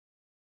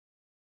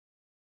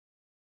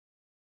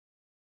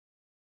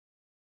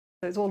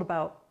So it's all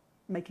about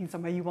making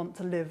somewhere you want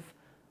to live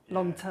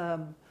long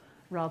term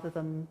rather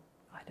than,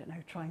 I don't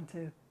know, trying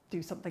to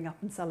do something up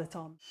and sell it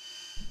on.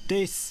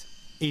 This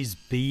is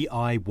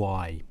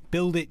BIY,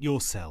 build it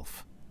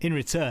yourself. In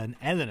return,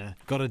 Eleanor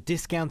got a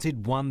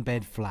discounted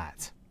one-bed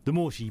flat. The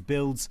more she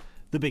builds,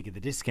 the bigger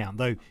the discount,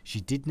 though she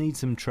did need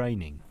some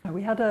training.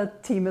 We had a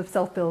team of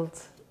self-build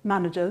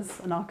managers,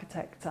 an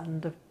architect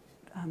and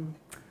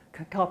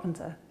a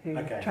carpenter who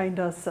trained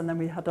us, and then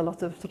we had a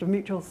lot of sort of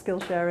mutual skill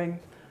sharing.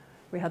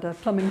 We had a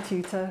plumbing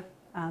tutor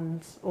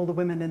and all the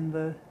women in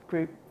the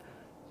group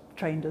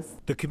trained us.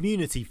 The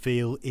community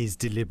feel is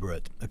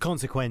deliberate, a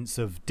consequence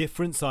of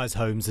different size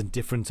homes and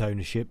different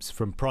ownerships,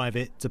 from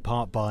private to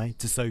part-buy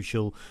to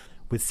social,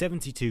 with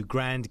 72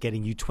 grand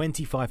getting you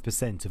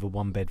 25% of a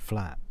one-bed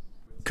flat.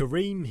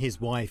 Kareem,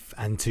 his wife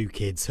and 2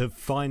 kids have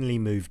finally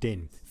moved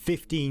in,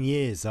 15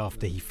 years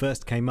after he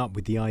first came up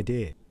with the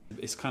idea.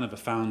 It's kind of a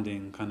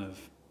founding kind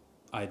of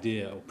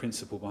idea or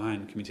principle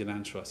behind Community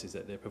Land Trust, is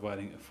that they're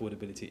providing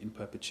affordability in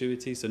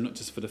perpetuity, so not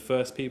just for the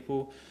first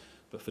people,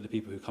 but for the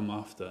people who come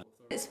after.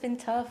 It's been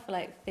tough,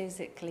 like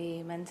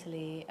physically,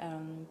 mentally,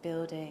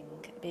 building,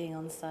 being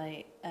on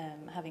site,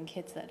 having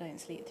kids that don't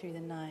sleep through the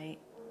night,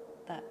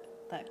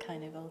 that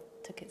kind of all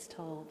took its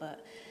toll,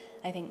 but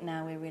I think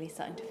now we're really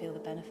starting to feel the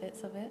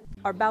benefits of it.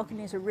 Our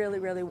balconies are really,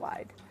 really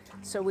wide,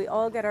 so we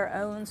all get our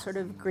own sort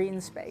of green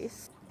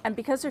space. And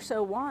because they're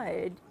so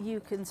wide, you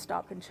can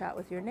stop and chat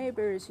with your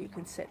neighbors, you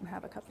can sit and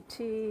have a cup of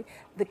tea,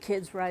 the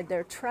kids ride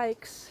their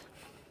trikes,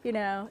 you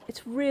know,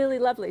 it's really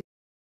lovely.